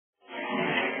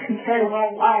I'm very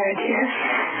well wired here.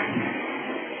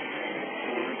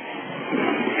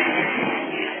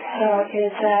 So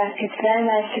it's very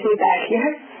nice to be back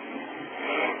here.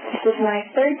 This is my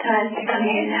third time to come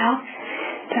here now.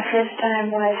 The first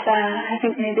time was, I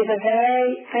think maybe the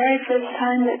very, very first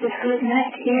time that this group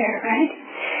met here, right?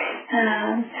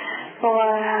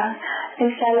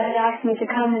 Inshallah had asked me to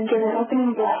come and give an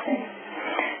opening blessing.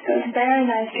 So it was very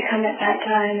nice to come at that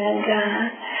time. And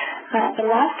the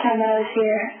last time I was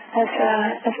here, as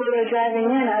we were driving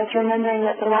in, I was remembering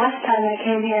that the last time I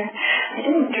came here, I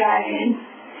didn't drive in.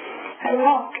 I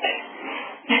walked.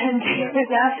 And it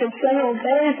was after several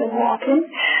days of walking,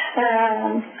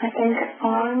 I think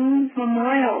on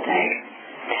Memorial Day.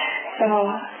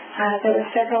 So there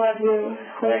were several of you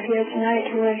who are here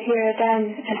tonight who were here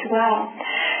then as well.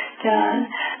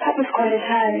 That was quite a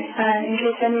time. In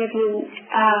case any of you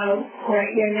who are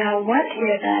here now weren't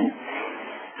here then,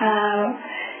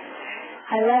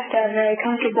 I left a very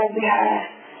comfortable vihara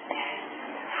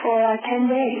for 10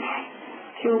 days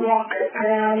to walk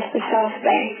around the South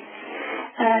Bay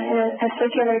in a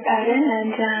circular pattern,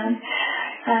 and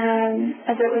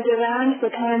as it was around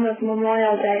the time of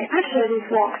Memorial Day, actually these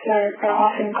walks are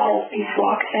often called peace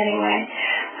walks anyway,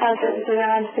 as it was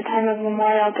around the time of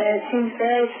Memorial Day, it seems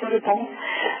very suitable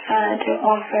to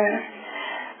offer.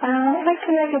 I'd like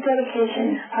to make a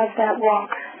dedication of that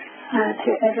walk to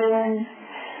everyone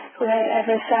who had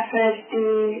ever suffered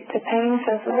the pains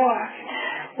of war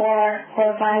or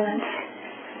violence,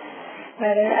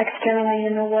 whether externally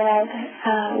in the world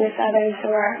with others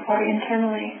or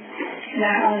internally in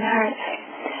our own hearts.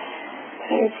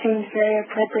 So it seems very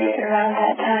appropriate around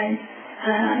that time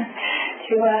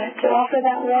to offer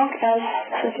that walk as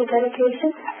such a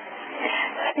dedication.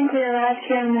 I think we arrived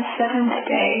here on the 7th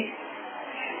day,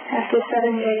 after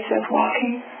 7 days of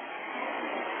walking.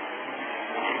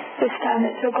 This time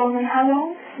it took only how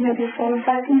long? Maybe 4 or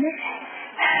 5 years?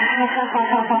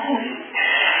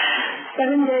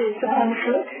 7 days on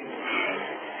foot.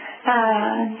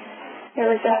 It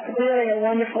was really a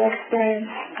wonderful experience.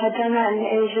 I'd done that in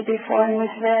Asia before and was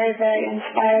very, very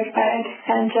inspired by it.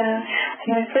 And it's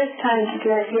my first time to do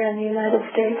it here in the United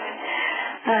States.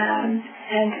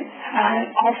 And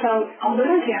also a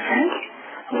little different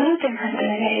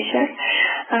than in Asia.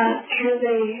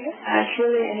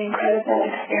 Truly an incredible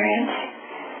experience.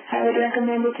 I would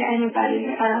recommend it to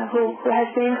anybody who has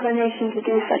the inclination to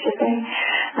do such a thing,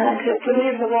 to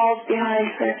leave the walls behind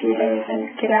for a few days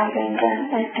and get out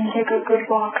and take a good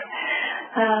walk.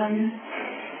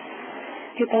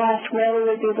 People asked where we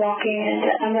would be walking,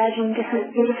 and imagine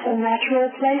different beautiful natural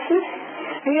places.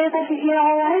 Are you able to hear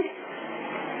all right?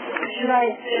 Should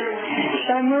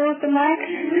I move the mic?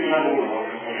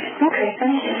 Okay,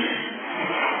 thank you.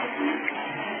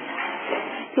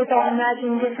 People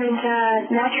imagine different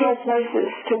natural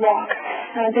places to walk,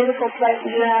 beautiful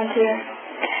places around here.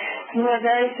 And we were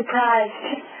very surprised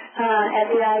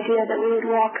at the idea that we would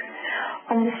walk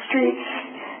on the streets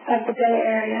of the Bay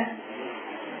Area.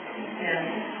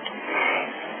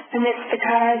 Amidst the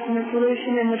cars and the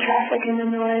pollution and the traffic and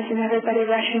the noise and everybody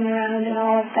rushing around and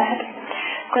all of that.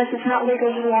 Of course, it's not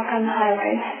legal to walk on the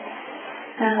highways,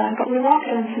 but we walked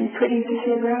on some pretty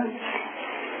busy roads.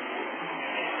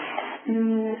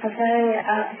 A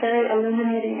very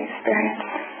illuminating experience.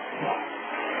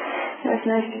 It was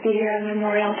nice to be here on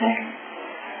Memorial Day.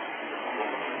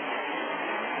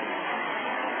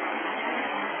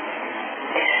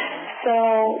 So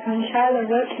when Sharla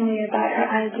wrote to me about her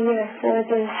idea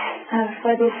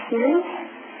for this series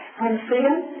on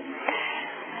freedom,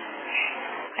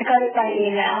 I got it by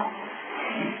email.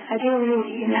 I do read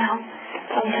email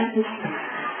sometimes,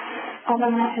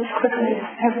 although not as quickly as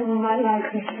everyone might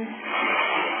like me to.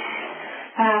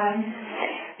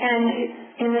 And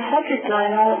in the subject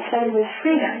line, all it said was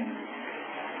freedom.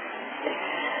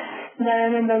 And I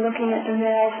remember looking at the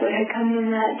mails that had come in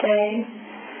that day,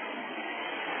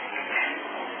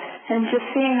 and just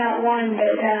seeing that one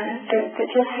that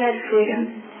just said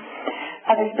freedom.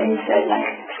 Other things said like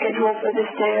scheduled for this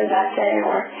day or that day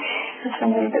or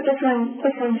something, but this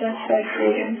one just said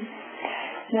freedom.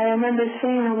 And I remember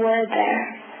seeing the word there,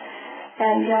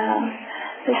 and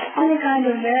this funny kind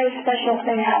of very special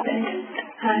thing happened,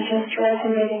 just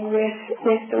resonating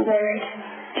with the word,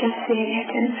 just seeing it,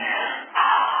 and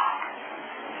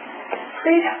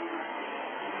freedom.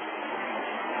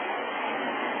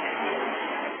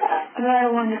 A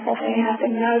very wonderful thing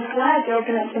happened, and I was glad to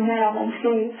open up the mail and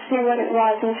see what it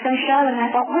was. And it was from Charlotte, and I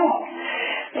thought, oh,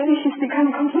 maybe she's become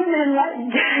completely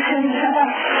enlightened. And,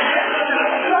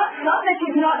 not that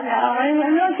she's not now. I'm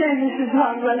not saying this is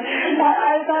wrong, but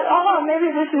I thought, oh, maybe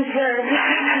this is her.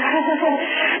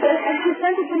 And she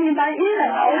sent it to me by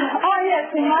Oh, yes,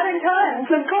 in modern times,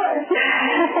 of course.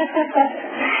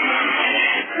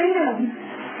 Freedom.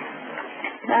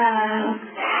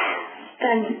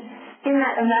 And in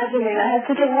that imagining, I had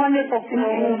such a wonderful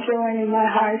feeling of joy in my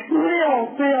heart.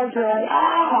 Real joy.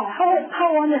 How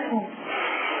wonderful.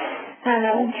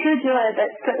 True joy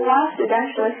that lasted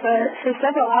actually for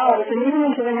several hours and even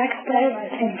into the next day, I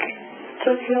think.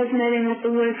 Just resonating with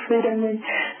the word freedom and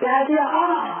the idea,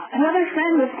 another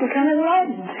friend has become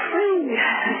enlightened, free.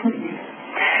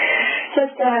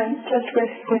 just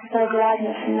with the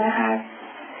gladness in my heart.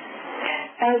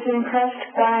 I was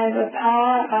impressed by the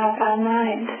power of our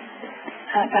mind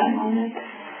at that moment.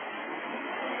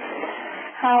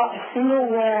 How a single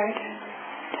word,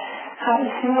 how a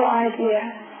single idea,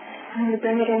 when we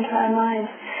bring it into our mind,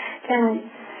 it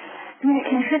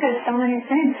can trigger so many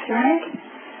things, right?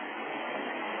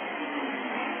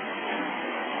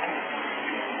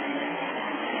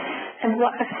 And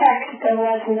what effect there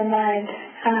was in the mind.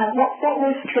 What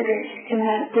was triggered in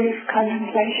that brief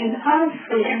contemplation of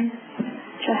freedom?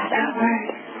 Just that word.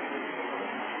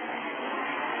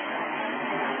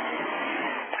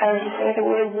 If I were to say the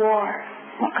word war,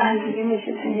 what kinds of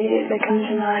images immediately come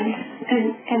to mind?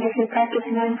 And if you practice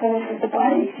mindfulness of the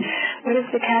body, what is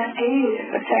the cascade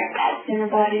effect in the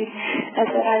body as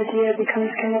that idea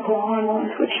becomes chemical hormones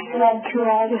which flood through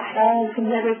all the cells and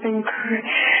everything?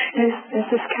 There's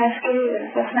this cascade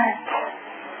of effect.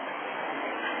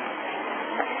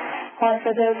 Or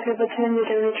for those who have attended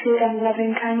a retreat on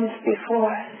loving kindness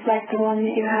before, like the one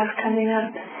that you have coming up,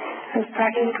 who's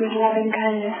practiced with loving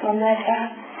kindness or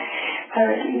metta, or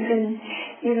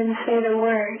even say the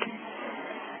word,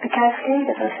 the cascade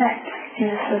of effect in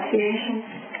association.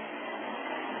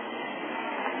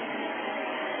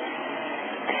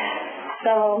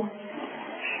 So,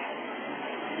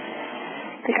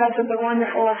 because of the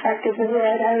wonderful effect of the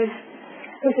word, I was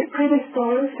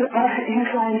predisposed or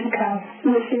inclined to come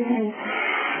this evening.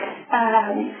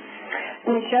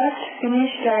 We just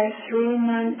finished our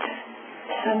 3-month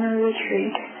summer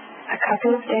retreat a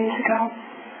couple of days ago,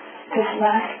 this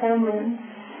last full moon.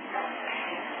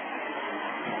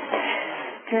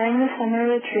 During the summer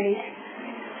retreat,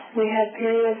 we had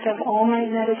periods of all-night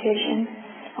meditation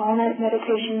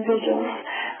vigils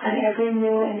on every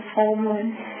new and full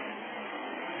moon.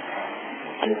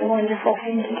 It was a wonderful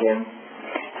thing to do.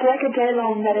 It's like a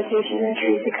day-long meditation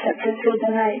retreat, except for through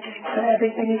the night, so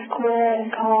everything is clear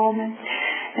and calm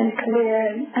and clear,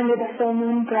 and under the full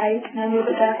moon bright, and under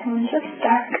the dark moon just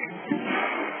dark.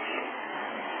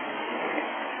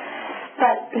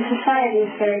 But the society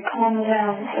is very calmed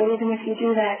down, so even if you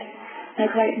do that, like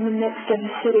right in the midst of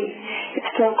the city, it's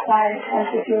still quiet,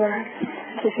 as if you were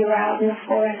out in the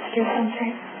forest or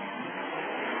something.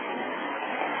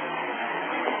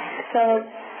 So,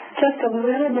 just a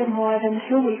little bit more than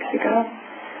 2 weeks ago,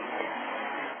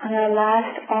 on our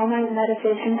last all-night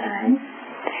meditation time,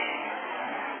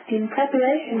 in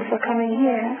preparation for coming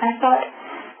here, I thought,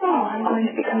 I'm going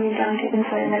to be coming down to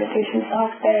Insight Meditation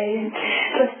South Bay, and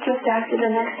just after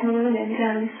the next moon,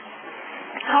 and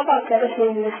how about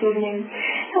dedicating this evening?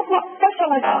 What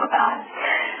shall I talk about?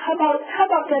 How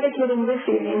about dedicating this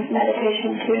evening's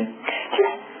meditation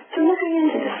to looking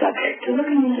into the subject, to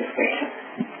looking into freedom?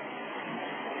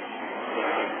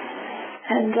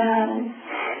 And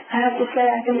I have to say,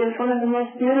 I think it was one of the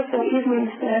most beautiful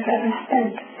evenings that I've ever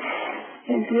spent.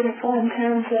 And beautiful in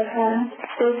terms of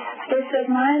states of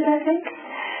mind, I think.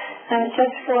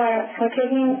 Just for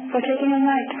taking a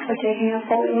night, for taking a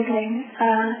full evening,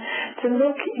 to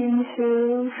look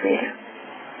into freedom.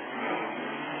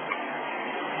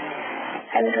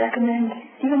 I would recommend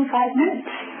even 5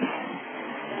 minutes.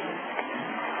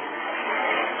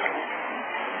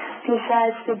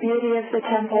 Besides the beauty of the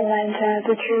temple and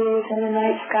the trees and the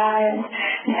night sky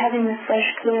and having the fresh,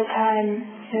 clear time,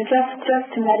 just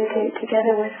to meditate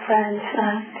together with friends.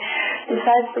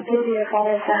 Besides the beauty of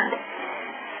all of that,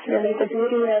 really the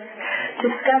beauty of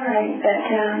discovering that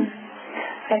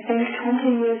I think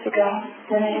 20 years ago,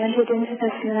 when I entered into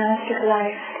this monastic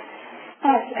life,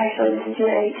 actually this is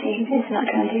year 18, it's not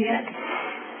 20 yet,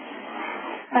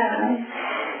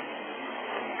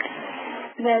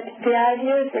 that the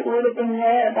ideas that would have been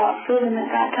there about freedom at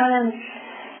that time,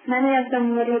 many of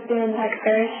them would have been like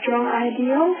very strong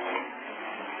ideals,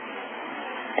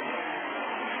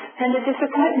 and the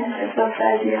disappointment of those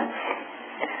ideals.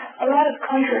 A lot of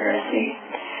controversy.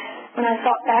 When I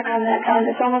thought back on that time,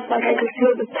 it's almost like I could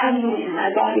feel the tugging in my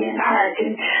body and heart,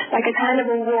 and like a kind of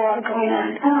a war going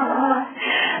on.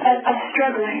 A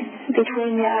struggling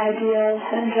between the ideals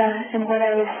and what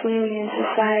I was seeing in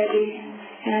society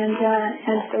and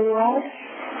the world,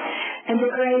 and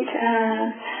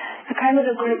a a kind of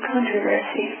a great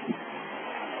controversy.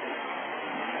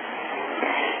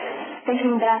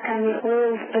 Thinking back on the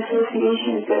old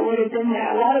associations that would have been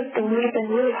there, a lot of them would have been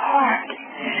really hard.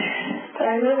 But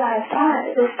I realized,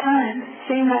 at this time,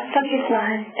 seeing that subject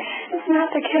line, it's not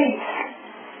the case.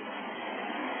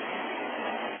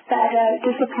 That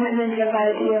disappointment of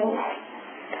ideals,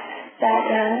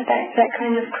 that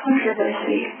kind of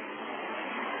controversy,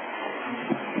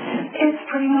 is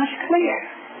pretty much clear.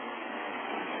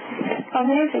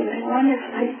 Amazingly,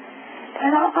 wonderfully.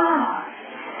 And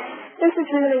this has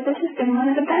been one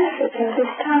of the benefits of this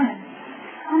time.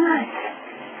 How nice.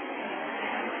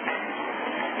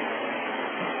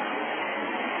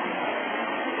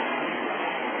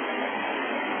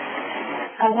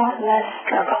 A lot less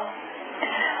struggle.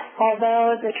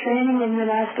 Although the training in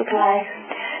monastic life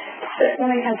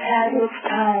certainly has had its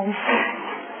times.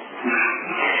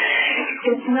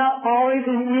 It's not always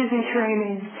an easy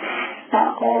training,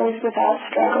 not always without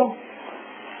struggle.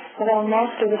 Although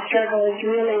most of the struggle is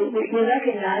really, we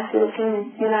recognize that it's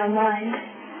in our mind.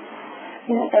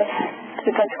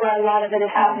 That's where a lot of it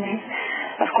is happening.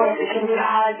 Of course, it can be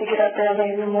hard to get up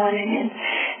early in the morning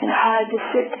and hard to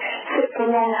sit for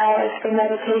long hours for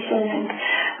meditation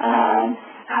and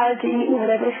hard to eat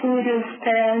whatever food is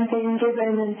there and being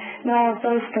given and all of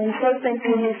those things. Those things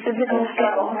can be physical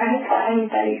struggle, right, for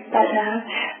anybody. But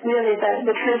really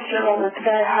the true struggle that's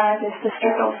very hard is the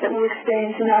struggles that we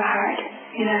experience in our heart,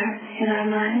 in our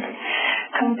mind.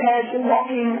 Compared to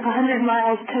walking 100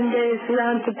 miles 10 days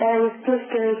around the bay with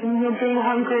blisters and being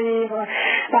hungry or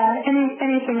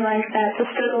anything like that, the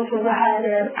struggles of the heart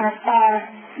are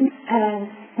far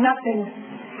nothing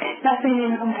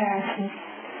in comparison.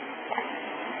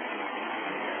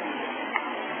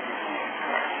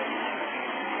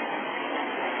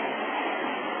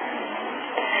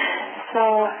 So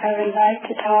I would like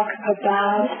to talk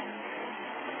about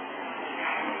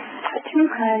two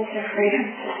kinds of freedom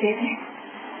this evening.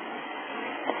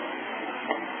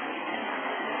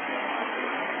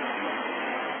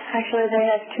 Actually, they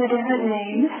have two different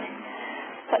names,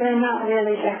 but they're not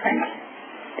really different.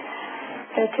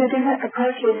 They're two different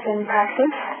approaches in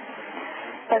practice,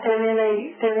 but they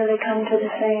really come to the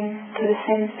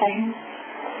same thing.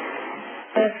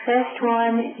 The first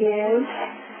one is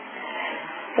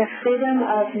the freedom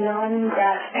of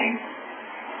non-grasping.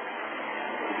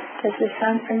 Does this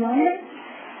sound familiar?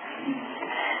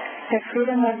 The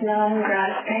freedom of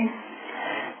non-grasping,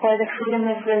 or the freedom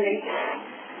of release.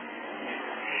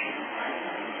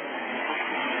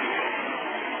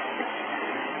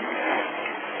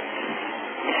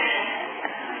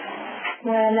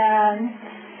 When I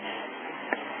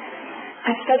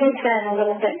studied Zen a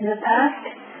little bit in the past,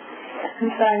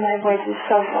 I'm sorry my voice is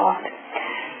so soft.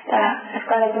 I've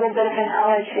got a little bit of an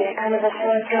allergy, kind of a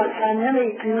sore throat, so I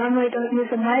normally don't use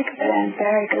a mic, but I'm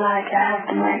very glad to have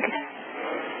the mic.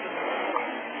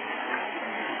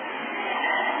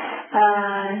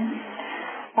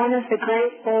 One of the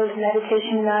great old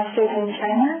meditation masters in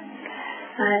China,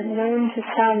 known to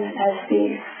some as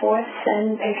the fourth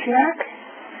Zen patriarch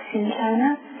in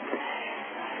China,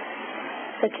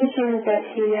 the teachings that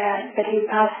he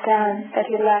passed down, that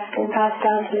he left and passed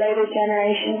down to later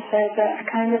generations. There's a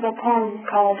kind of a poem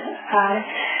called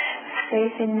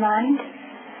Faith in Mind.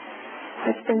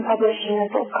 It's been published in a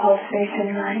book called Faith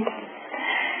in Mind.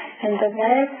 And the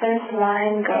very first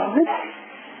line goes,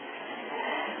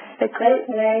 "The great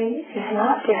way is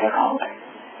not difficult,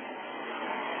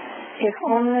 if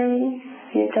only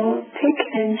you don't pick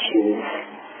and choose."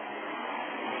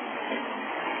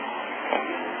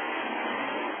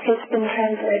 It's been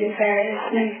translated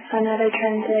variously. Another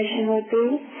translation would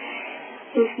be,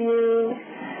 if you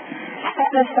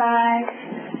set aside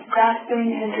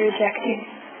grasping and rejecting.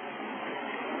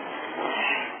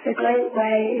 The great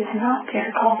way is not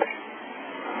difficult,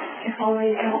 if only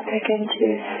you don't pick and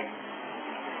choose.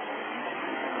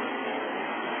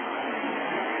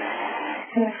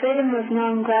 And the freedom of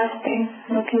non-grasping,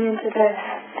 looking into this,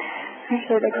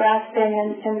 actually the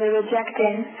grasping and the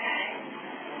rejecting,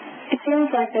 it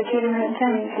seems like they're two different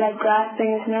things. Like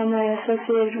grasping is normally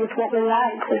associated with what we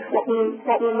like, with what we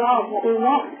love, what we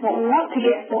want to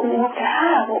get, what we want to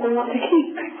have, what we want to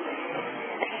keep,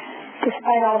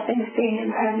 despite all things being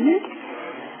impermanent.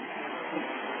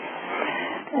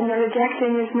 And the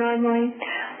rejecting is normally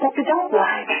what we don't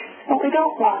like, what we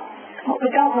don't want, what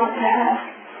we don't want to have,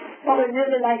 what we'd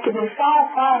really like to be far,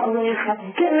 far away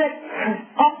from. Get rid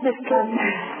off this planet.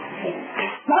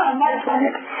 Not on my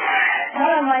planet. Not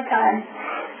on my time.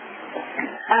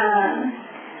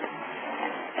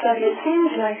 So it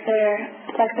seems like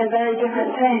they're very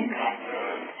different things.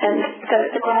 And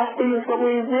the grasping is what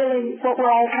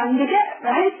we're all trying to get.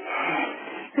 right?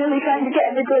 Really trying to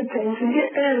get the good things and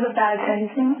get rid of the bad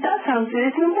things. And that sounds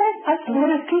reasonable. That's the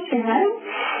Buddha's teaching, right?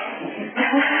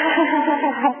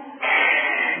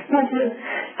 Want to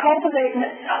cultivate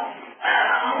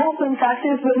hope and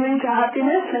factors that lead to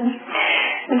happiness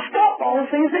and stop all the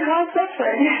things that cause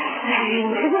suffering.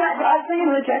 Isn't that grasping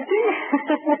and rejecting?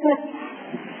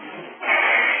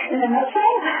 In a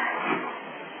nutshell?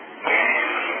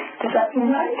 Does that seem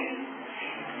right?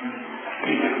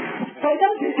 Why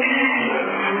does it?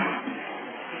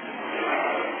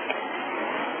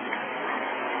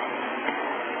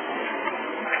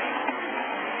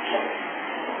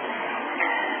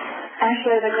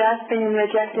 Actually, the grasping and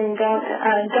rejecting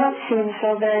don't seem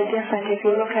so very different if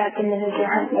you look at them in a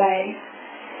different way.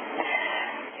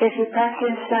 If you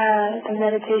practice the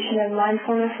meditation of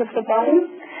mindfulness of the body,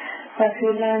 or if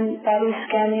you learn body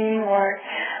scanning, or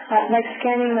like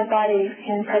scanning the body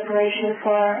in preparation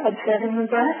for observing the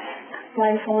breath,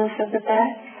 mindfulness of the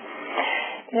breath,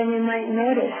 then you might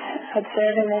notice,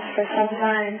 observing this for some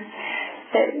time,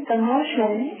 that the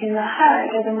motion in the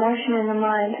heart or the motion in the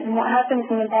mind and what happens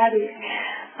in the body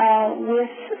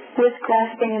with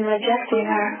grasping and rejecting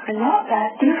are not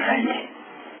that different.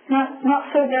 Not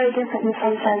so very different in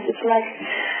some sense. It's like,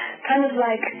 kind of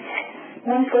like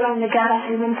one foot on the gas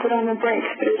and one foot on the brakes,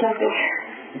 but it's like this.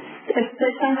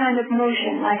 There's some kind of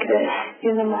motion like this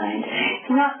in the mind.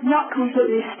 It's not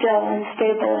completely still and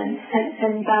stable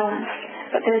and balanced,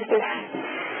 but there's this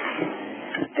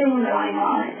thing going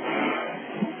on,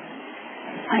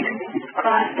 like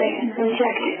grasping and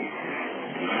rejecting.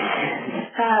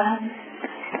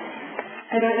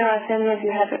 I don't know if any of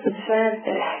you have observed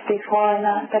this before or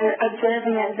not, but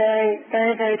observing it very,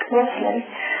 very, very closely,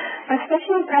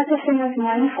 especially practicing with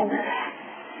mindfulness,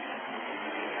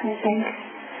 I think.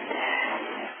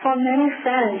 For many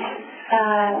friends,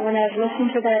 when I've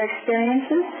listened to their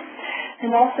experiences,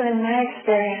 and also in my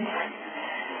experience,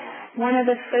 one of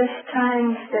the first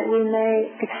times that we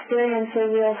may experience a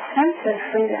real sense of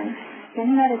freedom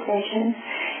in meditation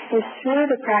is through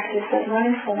the practice of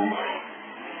mindfulness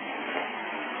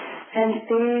and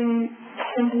being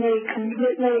simply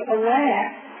completely aware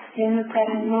in the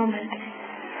present moment.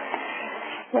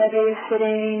 Whether you're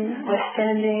sitting or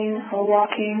standing or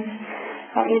walking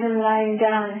or even lying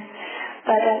down,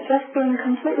 but just being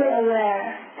completely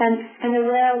aware and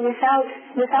aware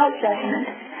without judgment,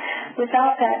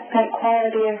 without that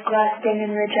quality of grasping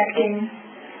and rejecting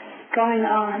going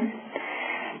on.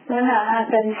 When that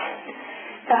happens,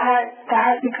 the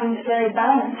heart becomes very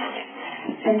balanced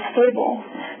and stable.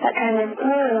 That kind of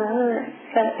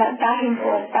that back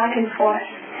and forth.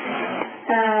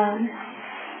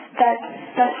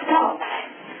 That stops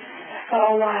for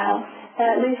a while, or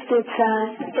at least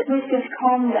it's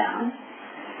calmed down,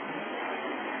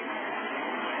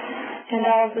 and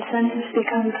all of the senses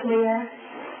become clear.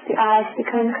 The eyes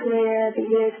become clear, the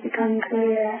ears become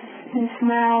clear, and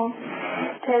smell,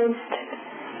 taste,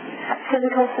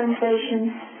 physical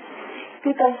sensations.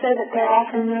 People say that they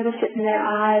often notice it in their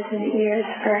eyes and ears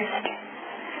first.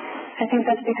 I think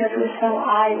that's because we're so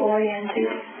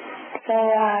eye-oriented,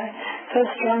 so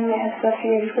strongly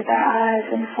associated with our eyes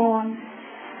and form.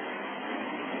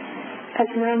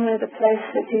 That's normally the place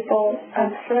that people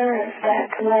observe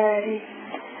that clarity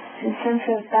and sense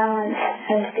of balance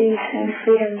and peace and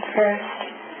freedom first.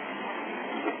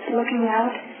 Looking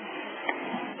out,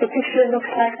 the picture looks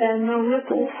like there are no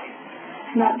ripples,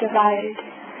 not divided.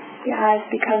 The eyes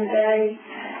become very,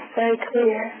 very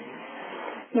clear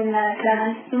in that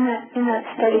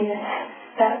steadiness,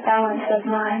 that balance of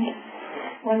mind,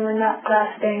 when we're not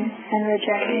grasping and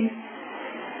rejecting.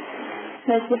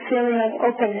 There's the feeling of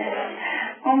openness,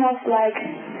 almost like,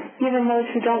 even those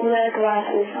who don't wear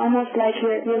glasses, almost like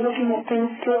you're looking at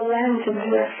things through a lens and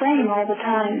through a frame all the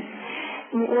time,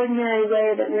 in the ordinary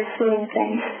way that we're seeing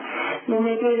things.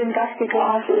 Maybe even dusty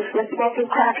glasses with lots of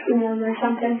cracks in them or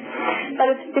something.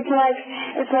 But it's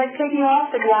like taking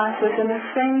off the glasses and the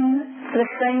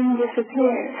frame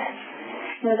disappears.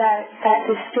 That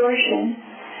distortion.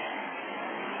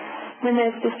 When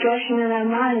there's distortion in our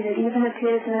mind, it even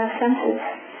appears in our senses.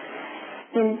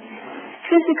 In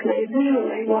physically,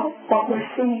 visually, what we're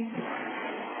seeing.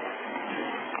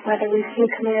 Whether we see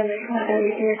clearly, whether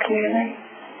we hear clearly.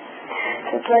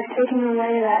 So it's like taking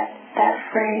away that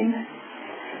frame.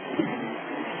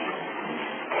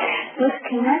 This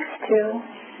connects to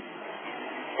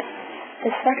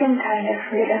the second kind of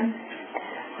freedom,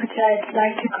 which I'd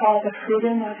like to call the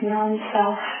freedom of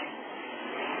non-self.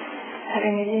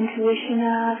 Having an intuition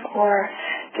of or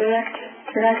direct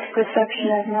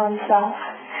perception of non-self.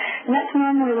 And that's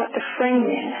normally what the frame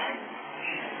is.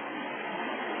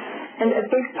 And a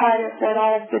big part of what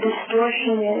all of the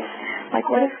distortion is, like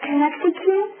what it's connected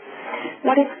to,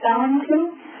 what it's bound to.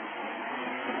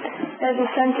 There's a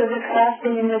sense of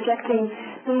grasping and rejecting,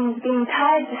 being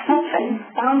tied to something,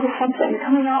 bound to something,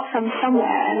 coming out from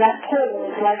somewhere, and that pull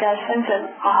is like a sense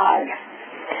of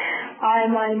I,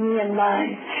 mine, me, and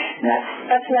mine. And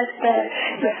that's like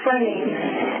the frame,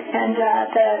 and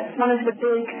one of the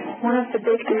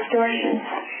big distortions.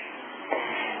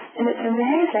 And it's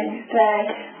amazing that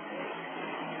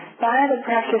by the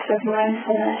practice of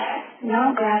mindfulness,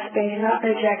 not grasping, not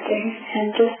rejecting,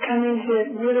 and just coming to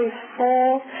really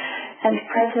full and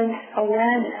present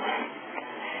awareness.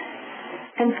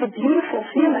 And it's a beautiful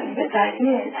feeling that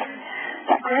is.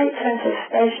 That great sense of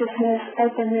spaciousness,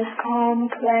 openness, calm,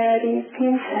 clarity,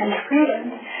 peace, and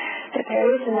freedom that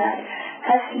there is in that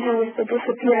has to do with the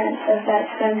disappearance of that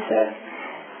sense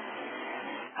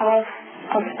of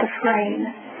the frame,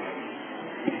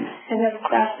 and of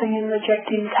grasping and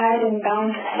rejecting, tied and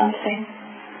bound to something,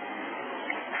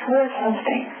 for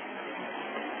something.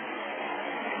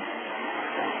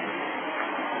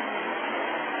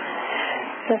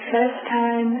 The first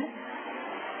time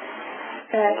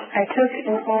that I took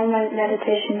an all-night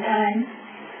meditation time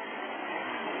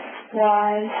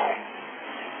was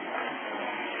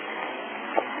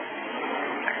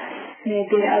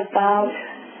maybe about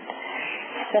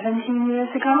 17 years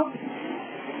ago.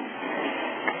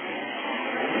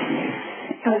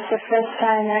 It was the first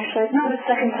time, actually, not the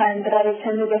second time, but I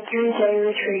attended a 3-day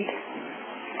retreat.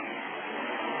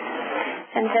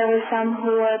 And there were some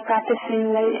who were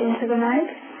practicing late into the night,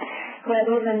 who had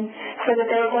even said that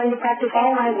they were going to practice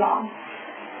all night long.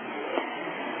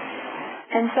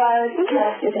 And so I was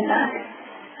interested in that.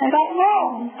 I thought,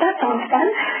 whoa, that sounds fun.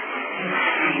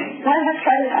 Why not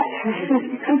try that?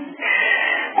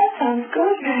 That sounds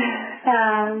good.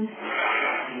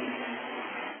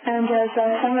 And as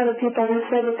some of the people who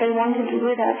said that they wanted to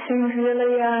do that seemed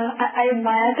really, I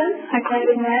admired them. I quite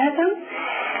admired them.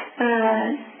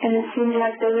 And it seemed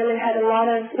like they really had a lot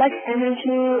of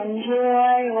energy and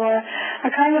joy, or a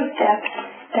kind of depth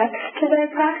to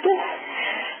their practice.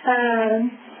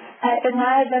 I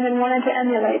admired them and wanted to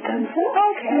emulate them. So,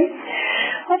 okay,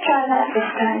 I'll try that this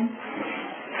time.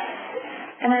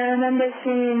 And I remember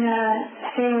seeing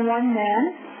one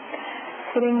man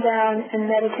sitting down and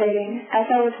meditating as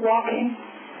I was walking.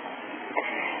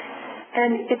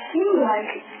 And it seemed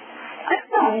like, I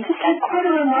don't know, he just had quite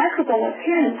a remarkable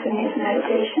appearance in his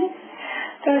meditation.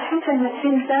 There was something that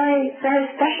seemed very, very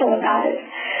special about it.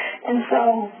 And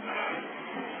so,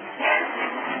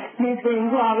 me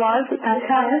being who I was at that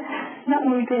time, not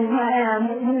me being who I am,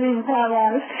 but me being who I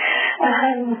was,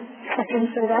 if I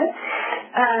can say that,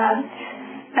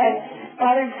 I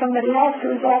bothered somebody else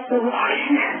who was also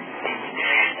walking.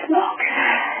 Look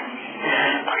at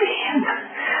him.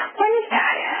 What is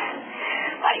that?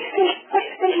 What do you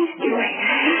think he's doing?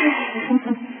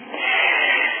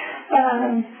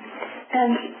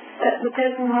 And the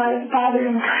person who I was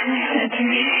bothering said to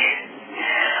me,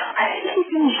 I think he's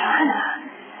in jhana.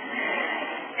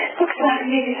 It looks like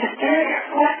maybe the third or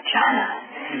fourth jhana.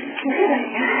 Really?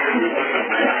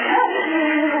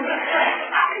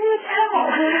 How can you tell?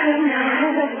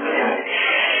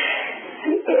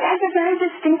 It has a very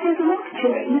distinctive look to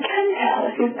it. You can tell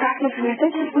if you practice with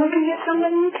it. Just looking at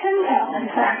somebody, you can tell. In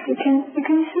fact, you can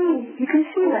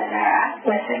see where they're at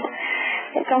with it.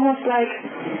 It's almost like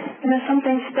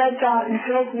something spreads out and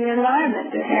fills the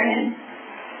environment that they're in.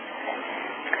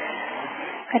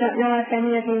 I don't know if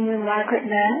any of you knew Margaret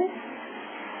Mann.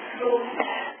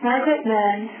 Margaret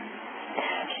Mann.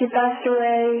 She passed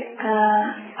away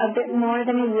a bit more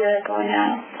than a year ago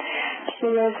now. She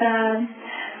was a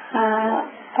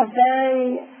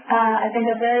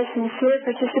very sincere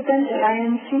participant at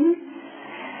IMC,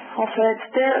 also at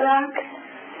Spirit Rock,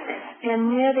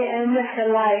 and near the end of her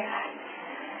life,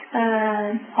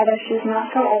 although she's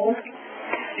not so old,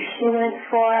 she went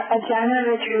for a jhana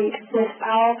retreat with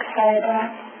Paul Sayadaw.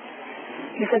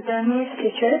 He's a Burmese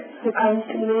teacher who comes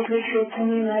to lead retreats in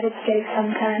the United States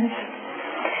sometimes.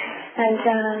 And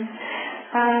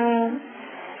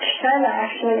Sharla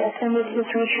actually attended his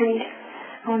retreat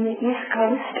on the East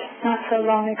Coast not so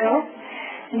long ago,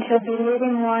 and she'll be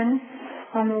leading one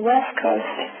on the West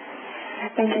Coast, I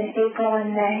think in April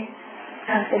and May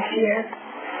of this year.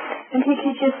 And he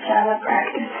teaches Jhana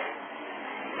practice.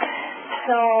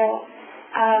 So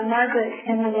Margaret,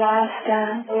 in the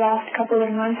last couple of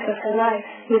months of her life,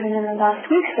 even in the last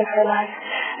weeks of her life,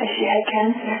 as she had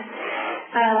cancer,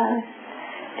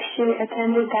 she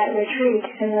attended that retreat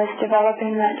and was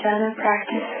developing that jhana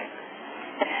practice.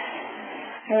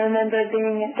 I remember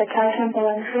being at the Thai temple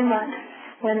in Fremont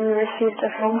when we received a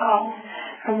phone call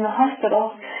from the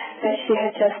hospital that she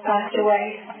had just passed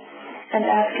away, and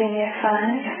asking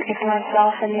if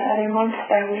myself and the other monks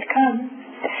there would come.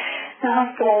 The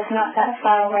hospital is not that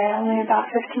far away, only about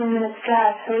 15 minutes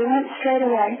drive, so we went straight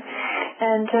away.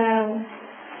 And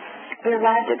we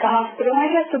arrived at the hospital, I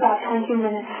guess about 20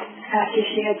 minutes after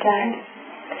she had died.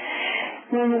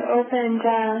 When we opened,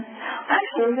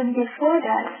 actually even before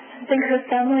that, I think her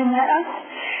family met us,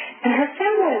 and her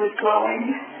family was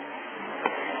glowing.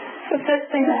 The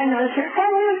first thing I noticed, her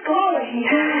family was glowing.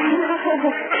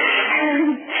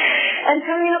 And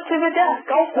coming up to the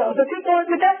desk also, the people at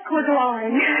the desk were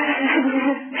glowing.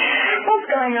 What's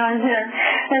going on here?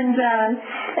 And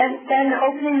then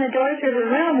opening the door to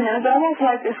the room, it was almost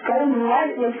like this golden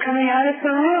light was coming out of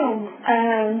the room.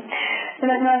 I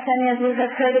don't know if any of you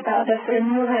have heard about this or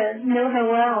knew her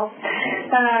well.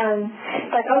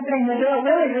 But opening the door,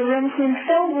 really, the room seemed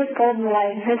filled with golden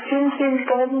light. Her skin seemed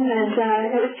golden, and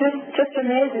it was just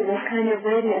amazing, this kind of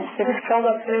radiance that was filled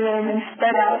up the room and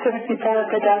spread out to the people at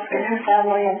the desk and her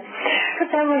family. And her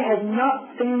family had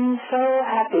not been so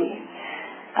happy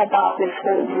about this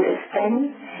whole weird thing,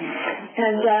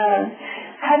 and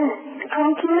hadn't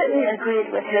completely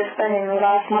agreed with her spending the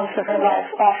last months of her life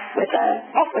off with a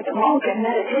monk and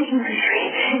meditation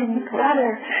retreat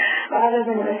rather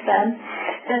than with them.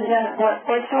 And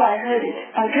or so I heard it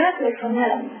directly from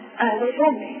them. They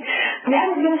told me, we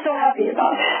haven't been so happy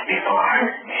about this before.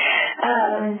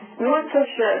 We weren't so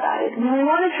sure about it. And we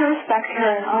wanted to respect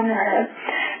her and honor her,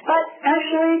 but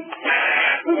actually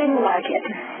we didn't like it.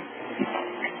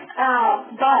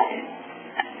 But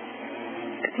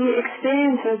the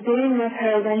experience of being with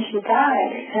her when she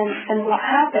died and what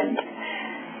happened,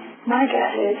 my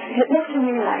guess is, it looked to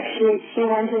me like she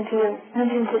went into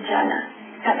jhana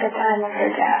at the time of her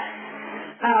death,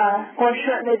 or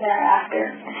shortly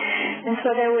thereafter. And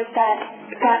so there was that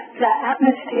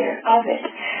atmosphere of it,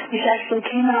 which actually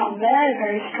came out very,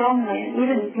 very strongly, and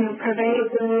even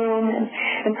pervaded the room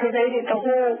and pervaded the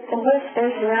whole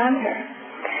space around her.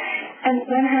 And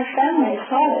when her family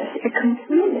saw this, it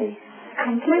completely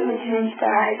changed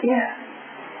their idea.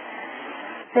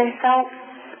 They felt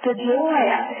the joy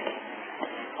of it,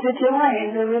 the joy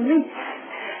and the release,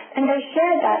 and they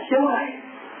shared that joy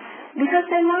because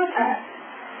they love her.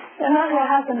 And that's what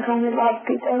happens when we love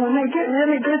people. When they get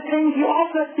really good things, you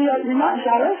also feel you're not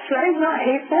jealous, right? Not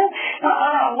hateful.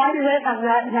 Why do they have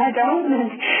that and I don't?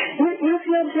 And you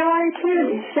feel joy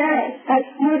too. You share it. That's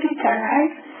mudita,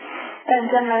 right?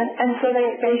 And so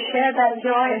they shared that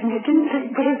joy, and they didn't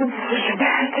think Buddhism was such a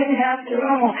bad thing after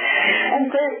all. And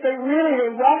they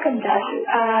welcomed us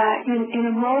in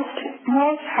a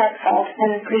most heartfelt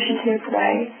and appreciative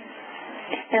way.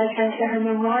 And to her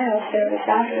memorial service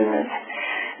afterwards.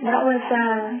 That was,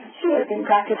 she had been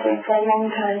practicing for a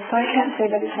long time, so I can't say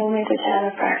that it's only the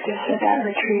jhana practice or that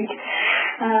retreat.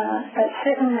 But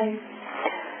certainly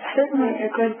a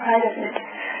good part of it.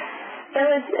 There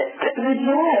was the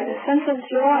joy, the sense of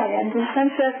joy, and the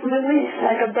sense of release,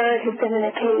 like a bird who's been in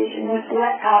a cage and was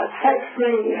let out, set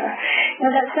free.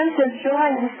 That sense of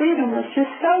joy and freedom was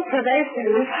just so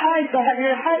pervasive. It was hard to have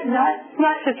your heart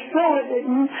not just fill with it,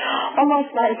 and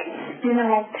almost like,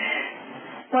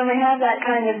 when we have that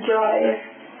kind of joy,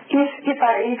 if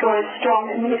our ego is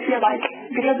strong and we feel like,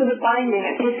 because of the binding,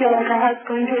 we feel like our heart's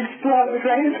going to explode,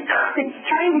 right? It's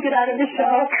trying to get out of the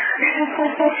shell.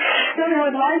 Really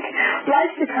would like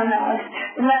to come out.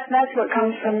 And that's what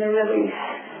comes from the release,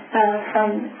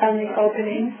 from the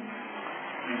opening.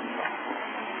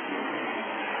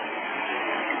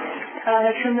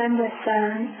 A tremendous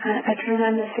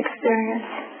experience.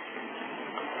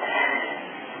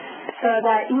 So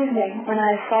that evening, when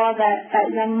I saw that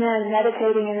young man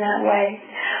meditating in that way,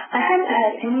 I hadn't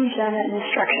had any jhana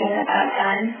instruction at that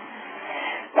time,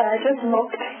 but I just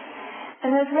looked,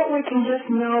 and it's what we can just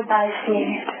know by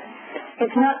seeing it.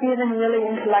 It's not even really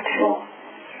intellectual.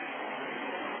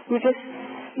 You just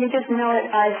know it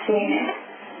by seeing it.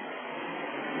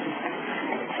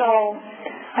 So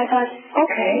I thought,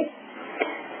 okay,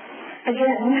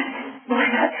 again, why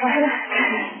not try that?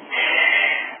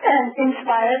 And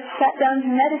inspired, sat down to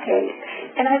meditate.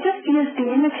 And I just used the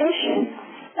imitation,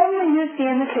 only used the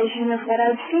imitation of what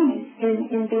I'd seen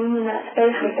in being in that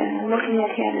space with him and looking at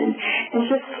him, and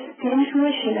just the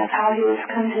intuition of how he was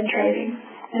concentrating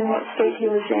and what state he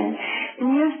was in. And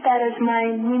used that as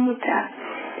my nimitta,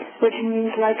 which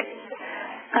means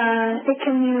it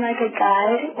can mean like a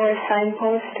guide or a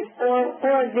signpost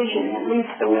or a vision that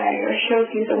leads the way or shows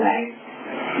you the way.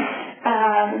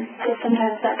 So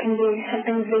sometimes that can be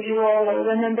something visual or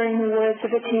remembering the words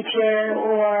of a teacher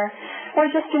or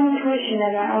just an intuition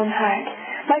in our own heart,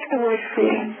 like the word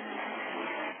freedom.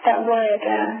 that word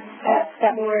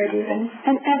even,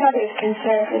 and others can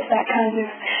serve as that kind of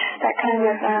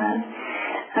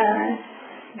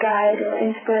guide or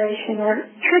inspiration or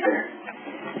trigger.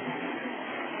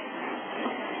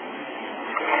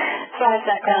 So I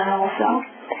sat down also,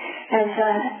 and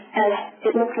as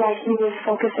it looked like he was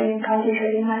focusing and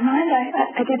concentrating my mind,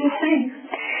 I did the same.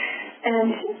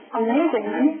 And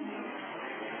amazingly,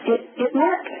 it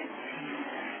worked.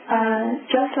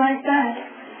 Just like that.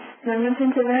 And I went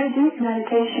into very deep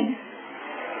meditation.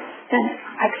 And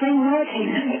I claimed no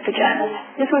attainment with the jhanas.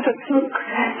 This was a fluke.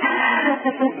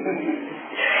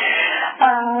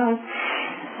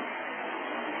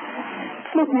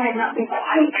 Fluke might not be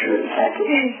quite true, but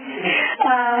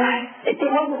it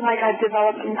wasn't like I've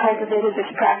developed and cultivated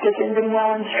this practice and been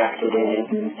well instructed in it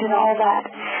and all that.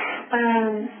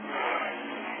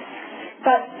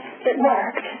 But it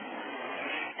worked.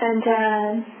 And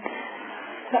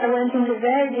so I went into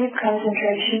very deep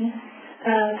concentration,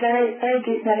 very, very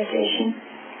deep meditation,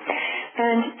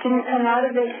 and didn't come out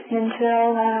of it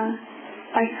until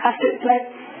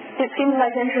it seemed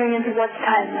like entering into what's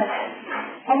timeless.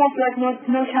 Almost like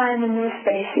no time and no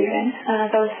space even.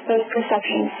 Those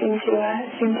perceptions seem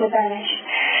to vanish.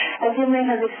 As you may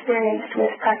have experienced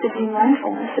with practicing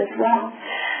mindfulness as well,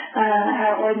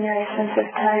 our ordinary sense of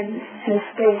time and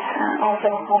space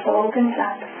also opens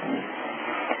up.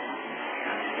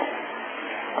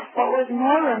 What was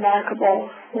more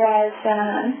remarkable was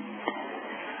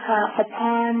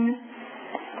upon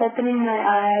opening my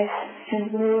eyes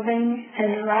and moving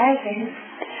and rising,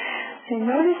 I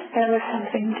noticed there was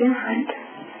something different.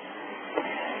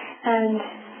 And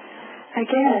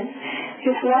again,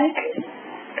 it's like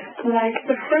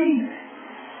the frame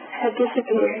had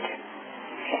disappeared.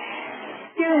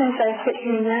 Even as I sit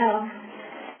here now,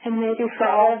 and maybe for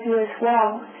all of you as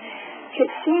well, it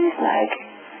seems like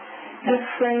the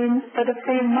frame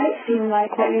might seem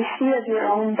like what you see of your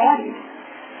own body.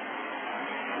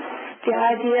 The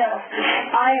idea of,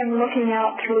 I am looking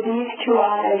out through these two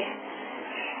eyes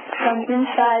from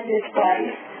inside this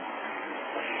body.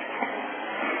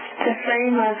 The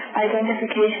frame of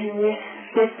identification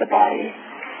with the body,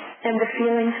 and the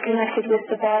feelings connected with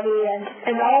the body,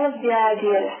 and all of the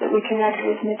ideas that we connect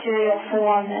with material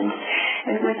form and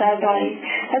with our body.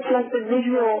 That's like the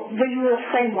visual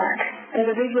framework, or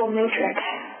the visual matrix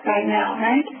right now,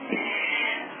 right?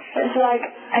 It's like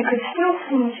I could still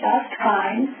see just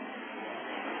fine,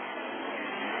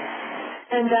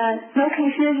 and no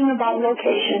confusion about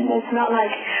location. It's not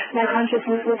like my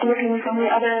consciousness was looking from the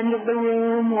other end of the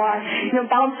room, or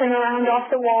bouncing around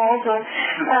off the walls, or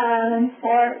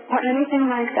anything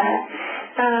like that.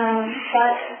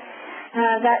 But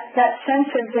that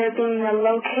sense of there being a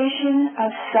location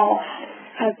of self,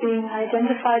 of being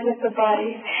identified with the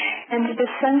body, and the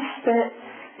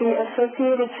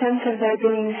associated sense of there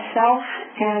being self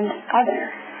and other,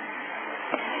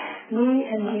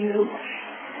 me and you.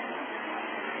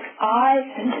 I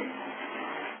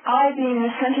being the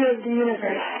center of the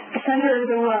universe, the center of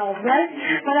the world, right?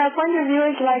 When our point of view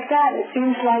is like that, it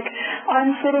seems like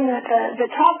I'm sitting at the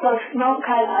top of Mount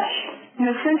Kailash, in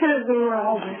the center of the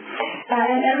world,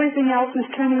 and everything else is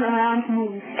turning around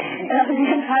me. And the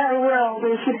entire world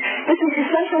is the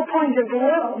central point of the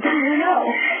world, you know.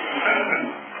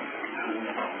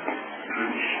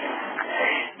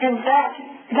 And that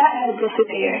had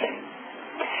disappeared.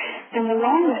 And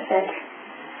along with it,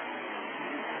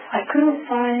 I couldn't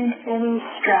find any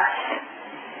stress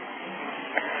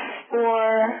or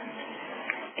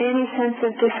any sense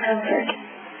of discomfort.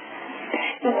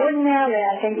 And ordinarily,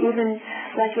 I think even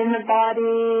like in the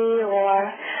body or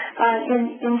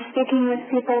in speaking with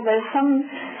people, there's some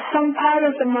part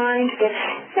of the mind that's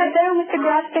there with the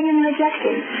grasping and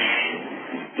rejecting.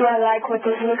 Do I like what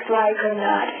this looks like or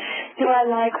not? Do I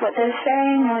like what they're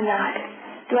saying or not?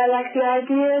 Do I like the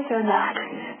ideas or not?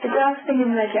 The grasping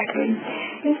and rejecting.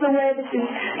 Is the way this is,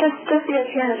 just the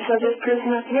appearance of this person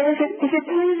up here, is it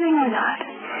pleasing or not?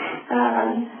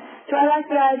 Do I like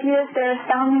the ideas, they're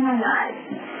astounding or not?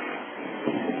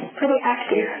 Pretty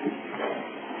active.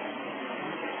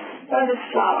 What is this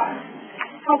flower?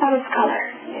 How about its color,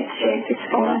 its shape, its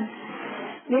form?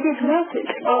 Maybe it's wilted.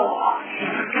 Oh.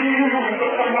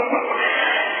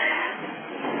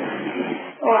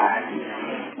 Or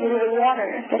maybe the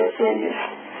water that it's in is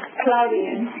cloudy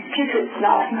and putrid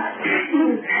smelling.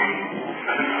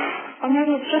 Or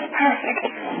maybe it's just perfect.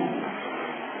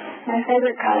 My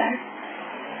favorite color.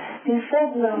 In full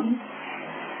bloom.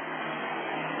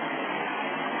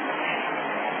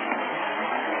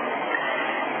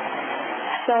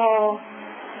 So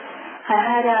I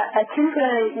had a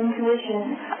temporary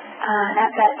intuition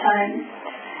at that time.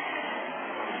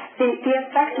 the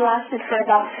effect lasted for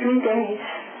about 3 days.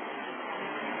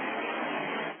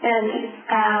 And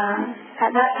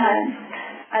at that time,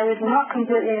 I was not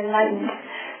completely enlightened.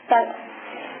 But,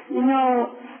 in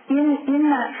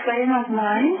that frame of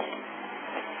mind,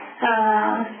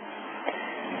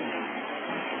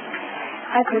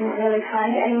 I couldn't really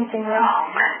find anything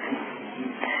wrong.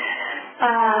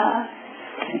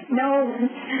 No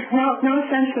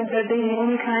sense of there being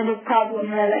any kind of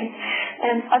problem, really.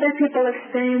 And other people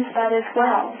experience that as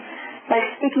well, like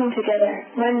speaking together.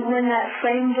 When that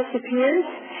frame disappears,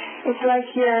 it's like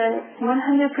you're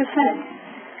 100%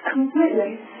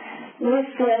 completely with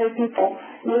the other people,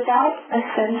 without a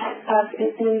sense of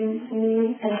it being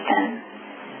me and them.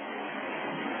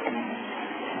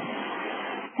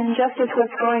 And just as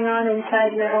what's going on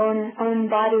inside your own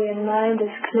body and mind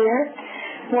is clear,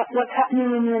 what's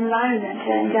happening in your environment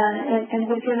and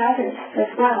within others as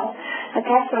well,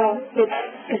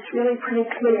 it's really pretty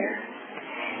clear.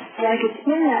 Like it's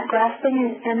in that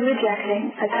grasping and rejecting,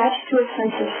 attached to a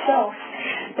sense of self,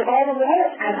 that all the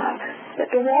walls come up, that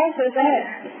the walls are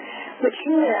there, which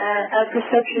truly are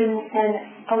perception and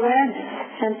awareness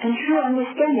and true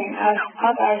understanding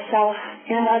of ourselves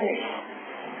and others,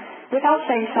 without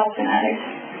saying self and others.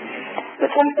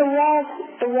 It's like the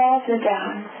walls are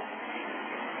down.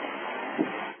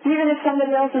 Even if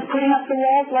somebody else is putting up the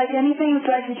walls like anything, it's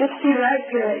like you just see right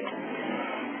through it.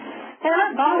 They're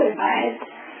not bothered by it.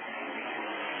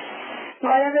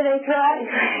 Whatever they try.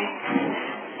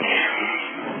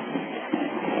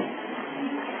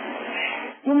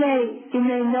 You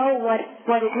may know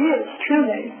what it is,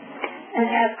 truly, and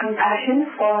have compassion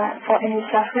for any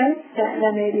suffering.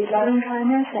 There may be loving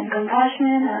kindness and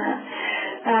compassion.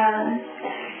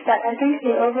 But I think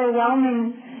the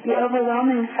overwhelming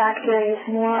factor is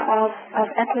more of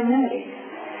equanimity.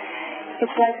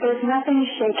 It's like there's nothing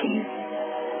shaking,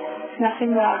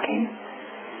 nothing rocking.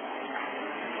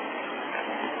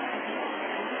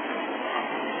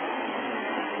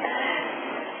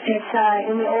 It's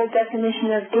in the old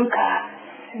definition of dukkha.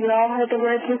 Have you all heard the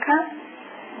word dukkha?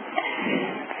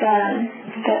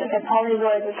 It's the Pali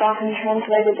word that's often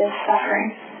translated as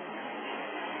suffering.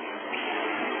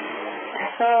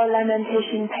 Sorrow,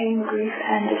 lamentation, pain, grief,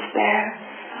 and despair,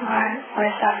 or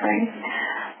suffering.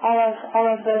 All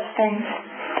of those things.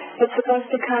 It's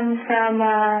supposed to come from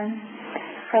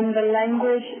the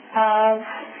language of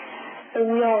the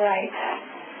wheelwrights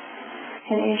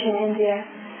in ancient India.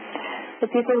 The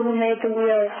people who made the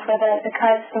wheels for the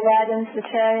carts, the wagons, the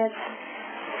chariots.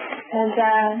 And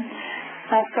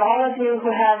for all of you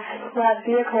who have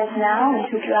vehicles now and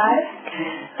who drive,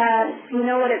 you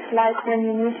know what it's like when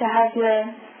you need to have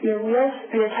your wheels,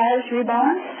 your tires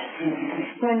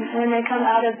rebalanced. When they come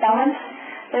out of balance,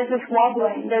 there's this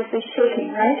wobbling, there's this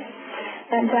shaking, right?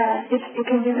 And it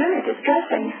can be really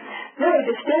distressing, really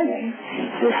disturbing,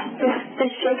 this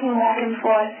shaking back and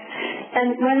forth.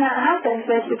 And when that happens,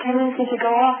 there's the tendency to go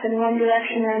off in one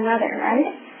direction or another, right?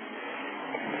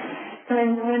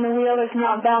 When the wheel is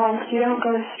not balanced, you don't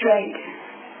go straight.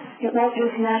 It won't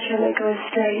just naturally go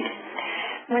straight.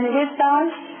 When it is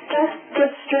balanced,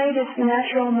 just straight is the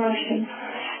natural motion.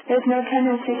 There's no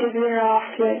tendency to veer off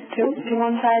to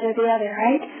one side or the other,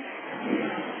 right?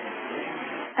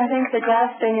 I think the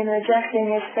grasping and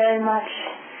rejecting is very much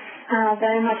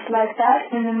like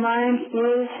that, and the mind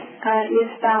is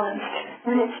balanced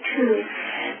when it's true,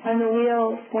 when the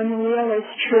wheel is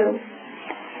true.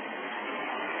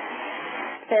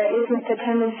 There isn't the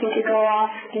tendency to go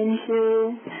off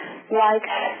into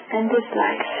likes and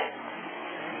dislikes,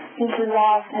 into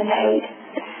love and hate.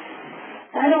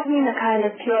 I don't mean the kind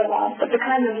of pure love, but the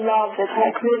kind of love that's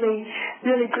like really,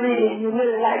 really greedy, and you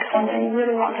really like something, you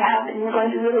really want to have it, and you're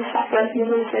going to really suffer if you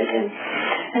lose it,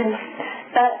 and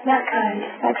that kind,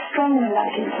 like strongly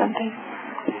liking something,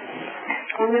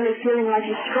 or really feeling like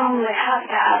you strongly have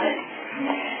to have it.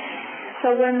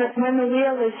 So when the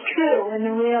wheel is true, when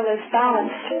the wheel is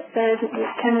balanced, there isn't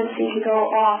this tendency to go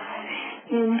off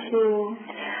into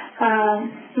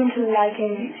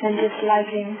liking and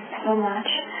disliking so much,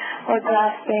 or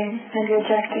grasping and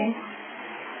rejecting.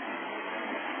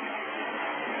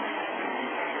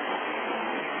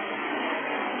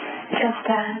 Just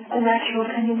the natural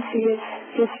tendency is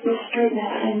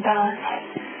straightness and balance.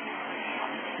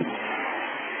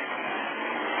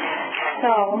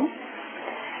 So,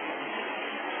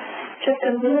 just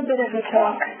a little bit of a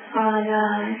talk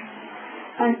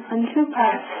on two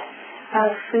parts of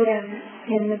freedom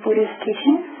in the Buddhist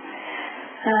teaching.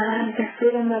 The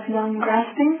freedom of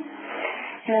non-grasping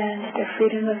and the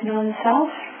freedom of non-self.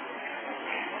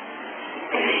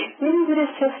 In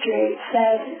Buddhist history, it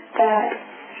said that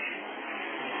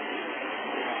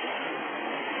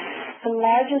the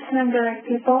largest number of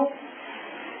people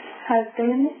have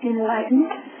been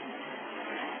enlightened,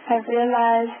 have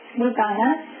realized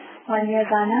Nibbana or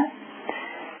Nirvana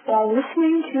while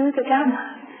listening to the Dhamma,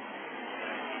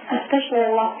 especially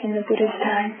a lot in the Buddha's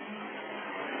time.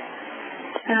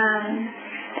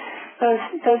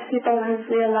 Those people who've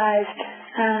realized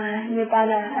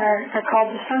Nibbana are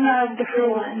called the Sangha of the Free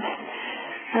Ones,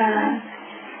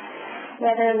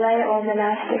 whether lay or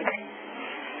monastic.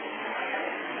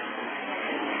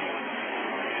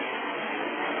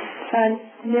 So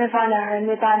Nirvana or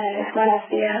Nibbana is one of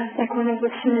the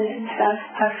synonyms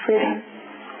of freedom.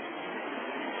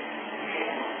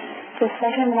 The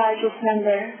second largest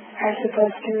number are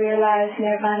supposed to realize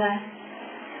Nirvana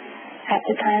at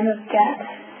the time of death.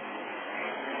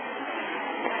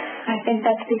 I think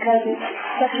that's because it's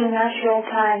such a natural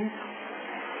time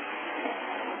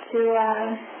to,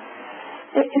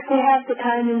 if we have the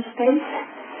time and space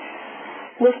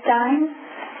with dying,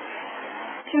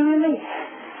 to release,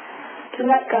 to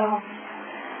let go.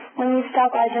 When we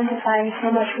stop identifying so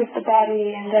much with the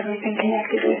body and everything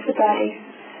connected with the body,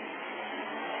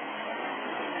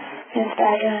 is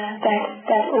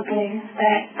that opening,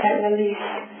 that release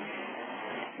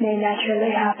may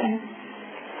naturally happen.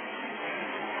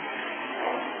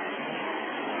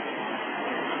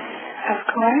 Of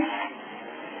course,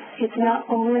 it's not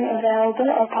only available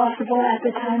or possible at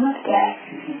the time of death,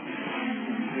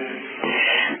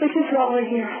 which is what we're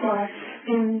here for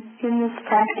in this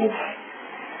practice.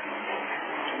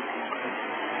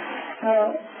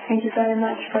 So, thank you very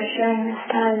much for sharing this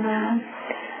time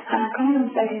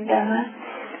contemplating Dhamma,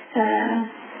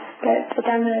 the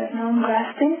Dhamma of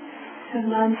non-grasping, of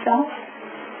non-self,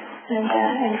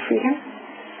 and freedom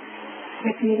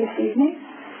with me this evening.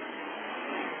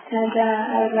 And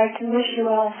I would like to wish you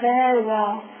all very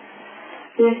well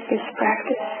with this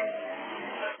practice.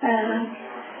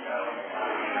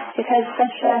 It has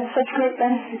such great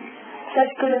benefits,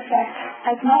 such good effects,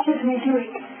 as much as we do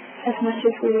it, as much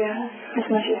as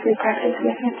we practice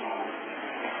with it.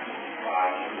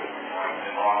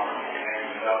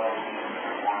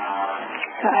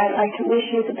 So I'd like to wish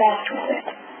you the best with it.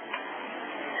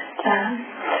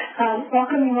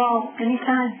 Welcome you all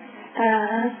anytime,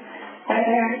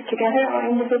 whether together or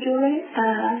individually.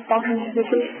 Welcome to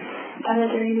visit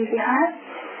Dhammadharini Vihar.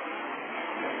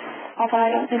 Although I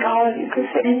don't think all of you could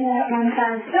fit in there at one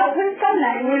time. No, we've done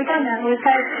that. We've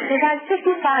had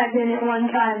 55 in at one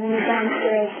time in the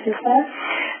downstairs before.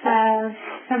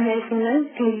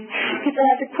 Amazingly, people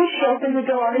had to push open the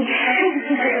door.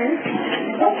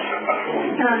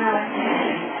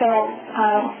 So,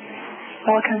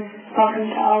 welcome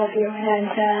to all of you,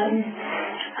 and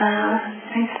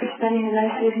thanks for spending a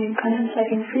nice evening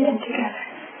contemplating freedom together.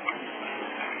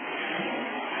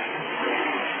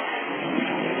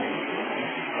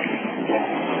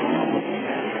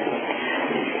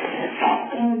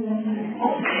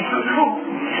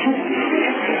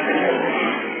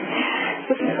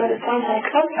 This is what it sounds like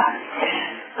so far.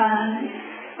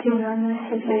 Do you run this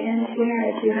at the end here,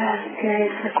 or do you have a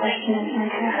period for question and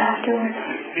answer afterwards? I'm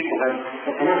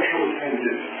not sure what time it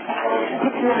is.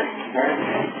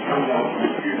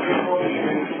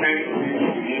 We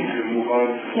need to move on.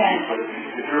 Yes. But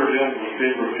if you're available to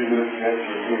stay for a few minutes and answer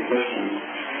a few questions,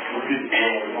 repeat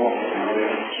the call.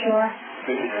 Sure.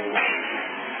 Thank you very much.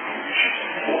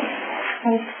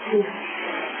 Thank you.